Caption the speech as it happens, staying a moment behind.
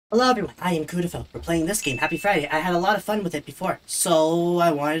Hello everyone, I am KuuDefoe. We're playing this game, Happy Friday. I had a lot of fun with it before, so I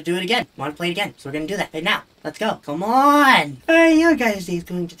wanted to do it again. Want to play it again, so we're gonna do that right now. Let's go. Come on! How are you guys' days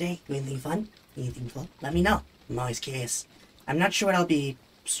going today? Do anything fun? Anything cool? Let me know. I'm always curious. I'm not sure what I'll be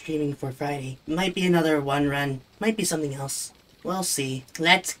streaming for Friday. Might be another one run. Might be something else. We'll see.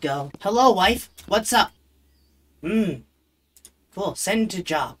 Let's go. Hello, wife. What's up? Cool. Send to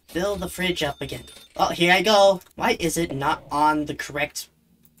job. Fill the fridge up again. Oh, here I go. Why is it not on the correct...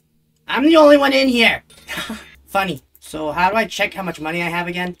 I'm the only one in here! Funny. So how do I check how much money I have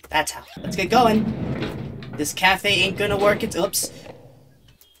again? That's how. Let's get going. This cafe ain't gonna work. Oops.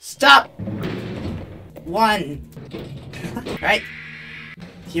 Stop! One. Right.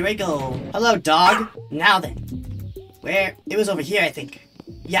 Here I go. Hello, dog. Now then. Where? It was over here, I think.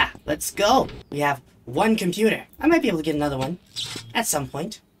 Yeah, let's go. We have one computer. I might be able to get another one. At some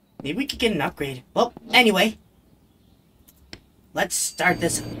point. Maybe we could get an upgrade. Well, anyway. Let's start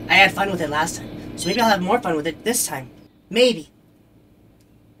this. I had fun with it last time, so maybe I'll have more fun with it this time. Maybe.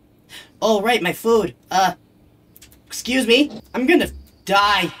 Oh, right, my food. Excuse me? I'm gonna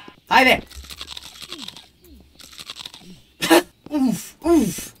die. Hi there. Oof,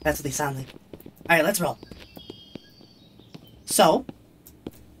 oof. That's what they sound like. Alright, let's roll. So,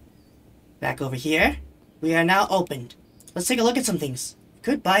 back over here. We are now opened. Let's take a look at some things.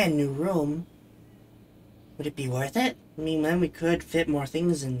 Could buy a new room. Would it be worth it? I mean, then we could fit more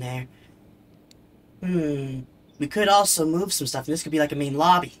things in there. We could also move some stuff, and this could be like a main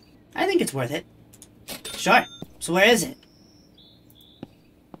lobby. I think it's worth it. Sure. So where is it?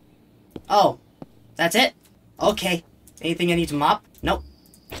 Oh. That's it? Okay. Anything I need to mop? Nope.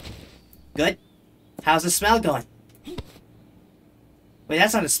 Good. How's the smell going? Wait,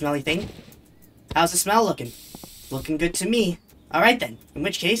 that's not a smelly thing. How's the smell looking? Looking good to me. Alright then. In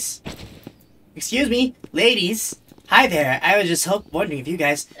which case... Excuse me, ladies. Hi there. I was just wondering if you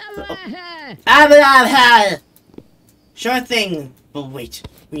guys... Sure thing. But wait,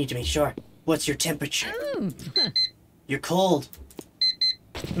 we need to make sure. What's your temperature? You're cold.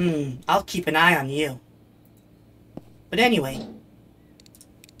 I'll keep an eye on you. But anyway,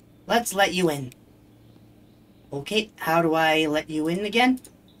 let's let you in. Okay, how do I let you in again?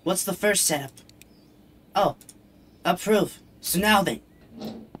 What's the first setup? Oh, approve. So now then.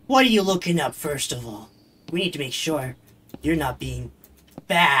 What are you looking up, first of all? We need to make sure you're not being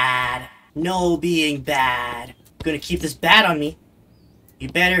bad. No being bad. Gonna keep this bad on me. You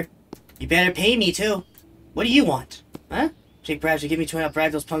better pay me, too. What do you want? Huh? Jake bribes, you give me 20, I'll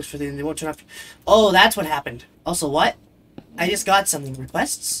bribe those punks for they won't turn up. Oh, that's what happened. Also, what? I just got something.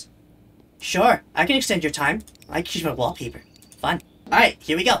 Requests? Sure, I can extend your time. I can choose my wallpaper. Fun. Alright,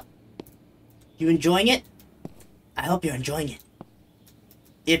 here we go. You enjoying it? I hope you're enjoying it.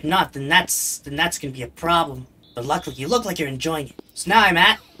 If not, then that's gonna be a problem. But luckily, you look like you're enjoying it. So now I'm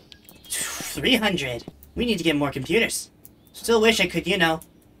at 300. We need to get more computers. Still wish I could, you know,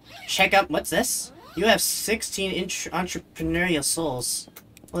 check out. What's this? You have 16 entrepreneurial souls.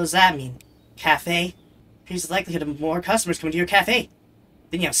 What does that mean? Cafe? Increase the likelihood of more customers coming to your cafe.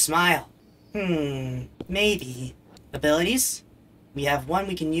 Then you have smile. Maybe. Abilities? We have one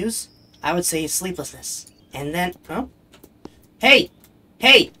we can use. I would say sleeplessness. And then, oh? Hey!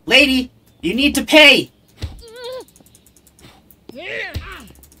 Hey, lady! You need to pay!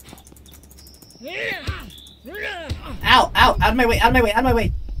 Ow, ow, out of my way, out of my way, out of my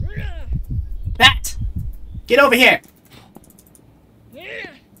way! Bat! Get over here!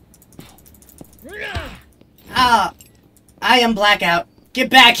 Ah! I am Blackout. Get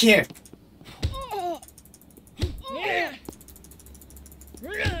back here!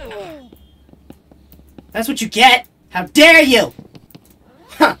 That's what you get! How dare you!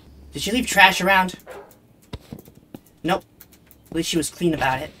 Huh! Did she leave trash around? Nope. At least she was clean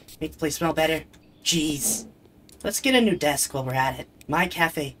about it. Make the place smell better. Jeez. Let's get a new desk while we're at it. My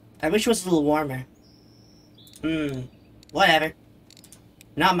cafe. I wish it was a little warmer. Whatever.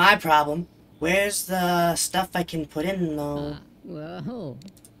 Not my problem. Where's the stuff I can put in, though? Whoa.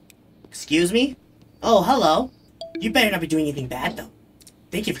 Excuse me? Oh, hello. You better not be doing anything bad, though.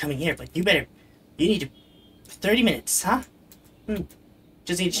 Thank you for coming here, but you need to... 30 minutes, huh?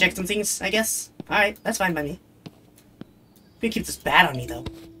 Just need to check some things, I guess. Alright, that's fine by me. We can keep this bad on me, though.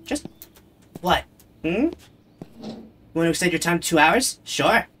 Just... What? You want to extend your time to 2 hours?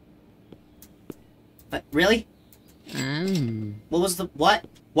 Sure. But, really? What was the... What?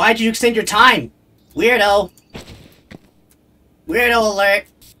 Why'd you extend your time? Weirdo. Weirdo alert.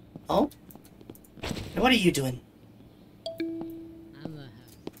 Oh? And what are you doing?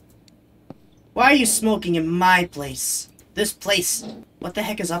 Why are you smoking in my place? This place. What the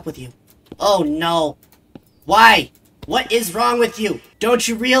heck is up with you? Oh, no. Why? What is wrong with you? Don't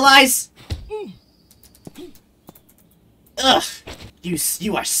you realize? Ugh.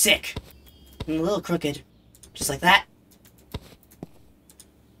 You are sick. And a little crooked. Just like that.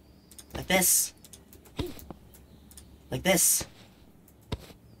 Like this. Like this.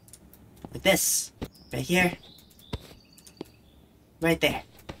 Like this. Right here. Right there.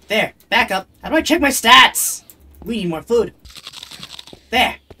 There. Back up. How do I check my stats? We need more food.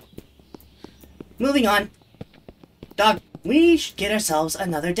 There. Moving on. Dog. We should get ourselves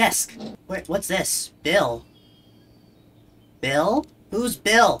another desk. Wait, what's this? Bill. Bill? Who's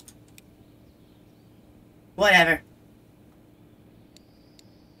Bill? Whatever.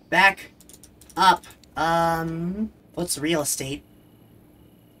 Back up. What's real estate?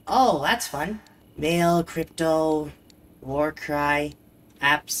 Oh, that's fun. Mail, crypto, Warcry,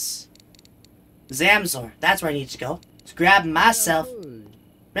 apps. Zamzor. That's where I need to go. To grab myself.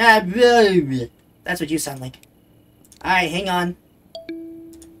 That's what you sound like. Alright, hang on.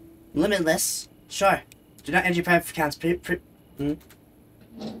 Limitless. Sure. Do not enter private accounts.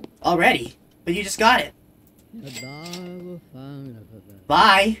 Already? But you just got it.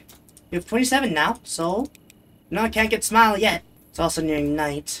 Bye. You have 27 now, so... No, I can't get Smile yet. It's also nearing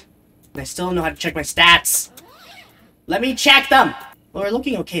night. And I still don't know how to check my stats. Let me check them! Well, we're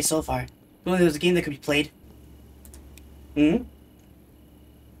looking okay so far. If only there was a game that could be played.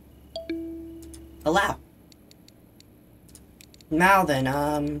 Allow. Now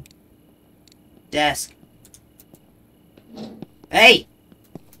then, desk. Hey!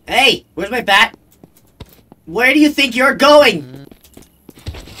 Hey! Where's my bat? Where do you think you're going?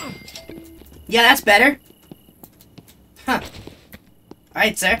 Yeah, that's better. Huh.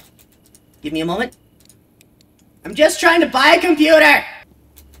 Alright, sir. Give me a moment. I'm just trying to buy a computer!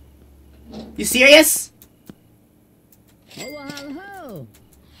 You serious? The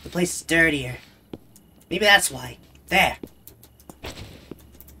place is dirtier. Maybe that's why. There.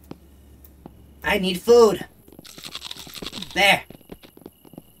 I need food. There.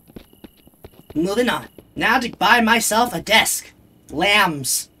 Moving on. Now to buy myself a desk.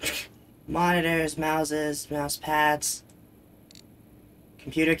 Lambs. Monitors, mouses, mouse pads.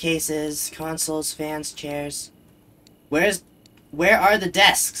 Computer cases, consoles, fans, chairs. Where are the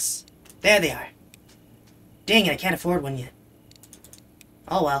desks? There they are. Dang it, I can't afford one yet.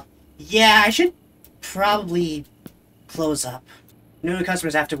 Oh well. Yeah, I should probably close up. No new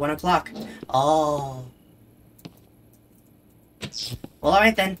customers after 1 o'clock. Oh. Well,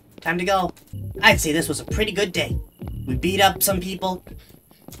 alright then. Time to go. I'd say this was a pretty good day. We beat up some people.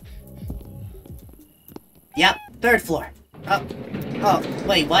 Yep, 3rd floor. Oh,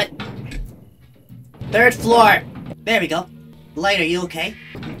 wait, what? 3rd floor! There we go. Light, are you okay?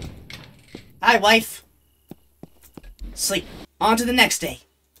 Hi, wife. Sleep. On to the next day.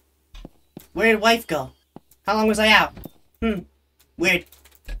 Where did wife go? How long was I out? Weird.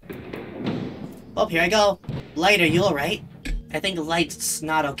 Oh, here I go. Light, are you alright? I think Light's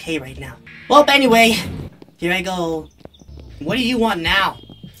not okay right now. Well, anyway, here I go. What do you want now?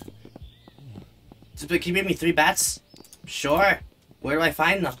 Can you give me 3 bats? Sure. Where do I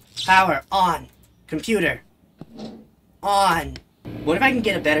find them? Power on. Computer on. What if I can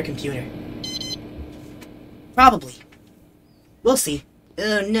get a better computer? Probably. We'll see.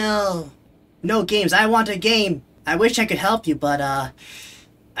 Oh no. No games. I want a game. I wish I could help you, but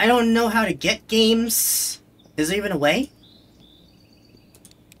I don't know how to get games. Is there even a way?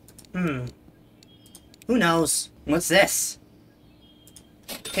 Who knows? What's this?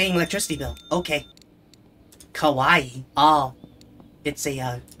 Paying electricity bill. Okay. Kawaii. Oh. It's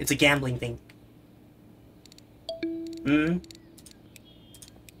a gambling thing.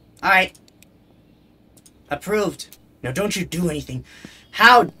 Alright. Approved. Now don't you do anything.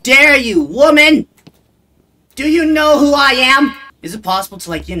 How dare you, woman! Do you know who I am? Is it possible to,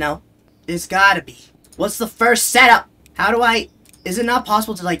 like, you know... There's gotta be. What's the first setup? How do I... Is it not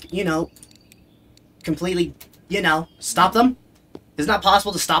possible to, like, you know... Completely, you know, stop them? Is it not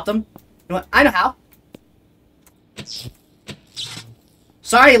possible to stop them? You know what? I know how.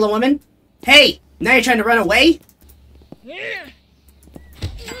 Sorry, little woman. Hey! Now you're trying to run away?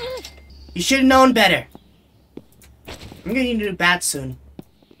 You should have known better. I'm gonna need a new bat soon.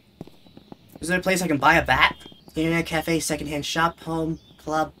 Is there a place I can buy a bat? Internet cafe, secondhand shop, home,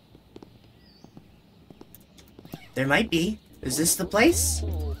 club. There might be. Is this the place?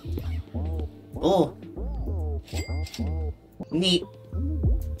 Oh. Neat.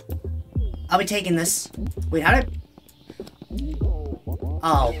 I'll be taking this. Wait, how did...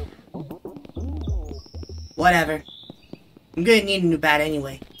 Oh. Whatever. I'm gonna need a new bat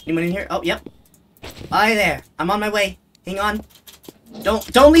anyway. Anyone in here? Oh, yep. Hi there. I'm on my way. Hang on.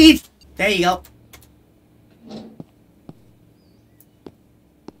 Don't leave! There you go.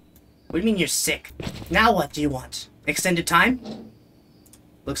 What do you mean you're sick? Now what do you want? Extended time?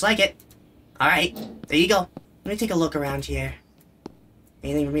 Looks like it. Alright, there you go. Let me take a look around here.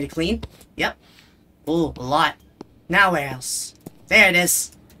 Anything for me to clean? Yep. Ooh, a lot. Now where else? There it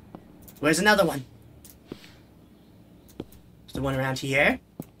is. Where's another one? There's the one around here.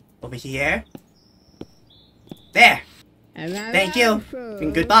 Over here. There. Thank you.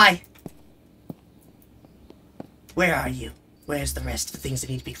 And goodbye. Where are you? Where's the rest of the things that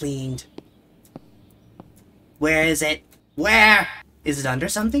need to be cleaned? Where is it? Where? Is it under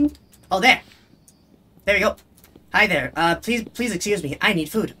something? Oh, there. There we go. Hi there. Please excuse me. I need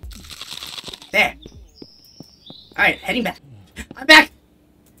food. There. Alright, heading back. I'm back!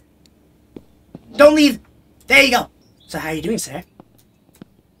 Don't leave! There you go! So how are you doing, sir?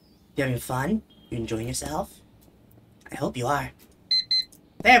 You having fun? You enjoying yourself? I hope you are.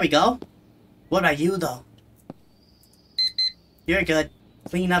 There we go! What about you, though? You're good.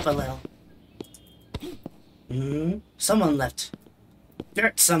 Clean up a little. Someone left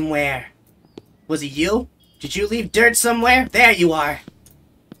dirt somewhere. Was it you? Did you leave dirt somewhere? There you are!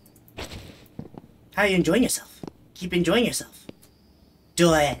 How are you enjoying yourself? Keep enjoying yourself.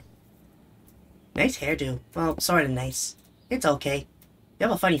 Do it! Nice hairdo. Well, sorta nice. It's okay. You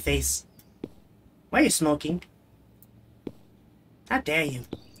have a funny face. Why are you smoking? How dare you?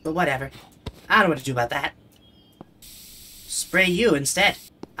 But whatever. I don't know what to do about that. Spray you instead.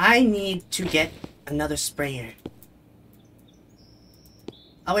 I need to get another sprayer.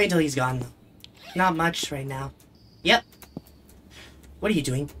 I'll wait until he's gone, though. Not much right now. Yep. What are you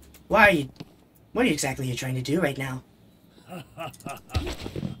doing? What exactly are you trying to do right now?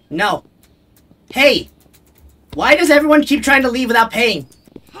 No. Hey! Why does everyone keep trying to leave without paying?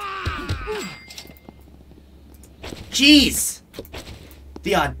 Jeez!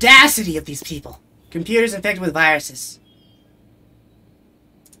 The audacity of these people. Computers infected with viruses.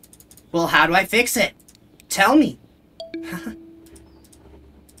 Well, how do I fix it? Tell me.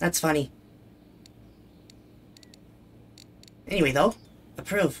 That's funny. Anyway, though,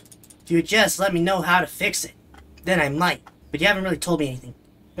 approve. If you would just let me know how to fix it, then I might. But you haven't really told me anything.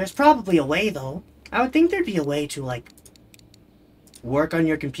 There's probably a way, though. I would think there'd be a way to, like, work on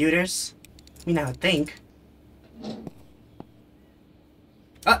your computers. I mean, I would think.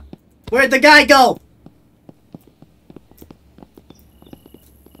 Where'd the guy go?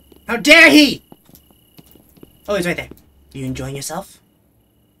 How dare he! Oh, he's right there. Are you enjoying yourself?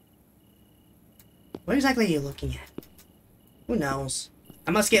 What exactly are you looking at? Who knows?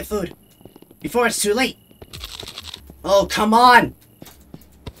 I must get food. Before it's too late. Oh, come on!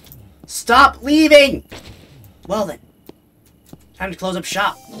 Stop leaving! Well then. Time to close up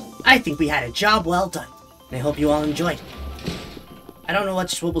shop. I think we had a job well done. And I hope you all enjoyed. I don't know what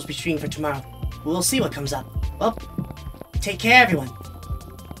Swooble's be streaming for tomorrow. But we'll see what comes up. Well, take care everyone.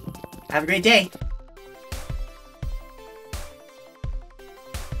 Have a great day.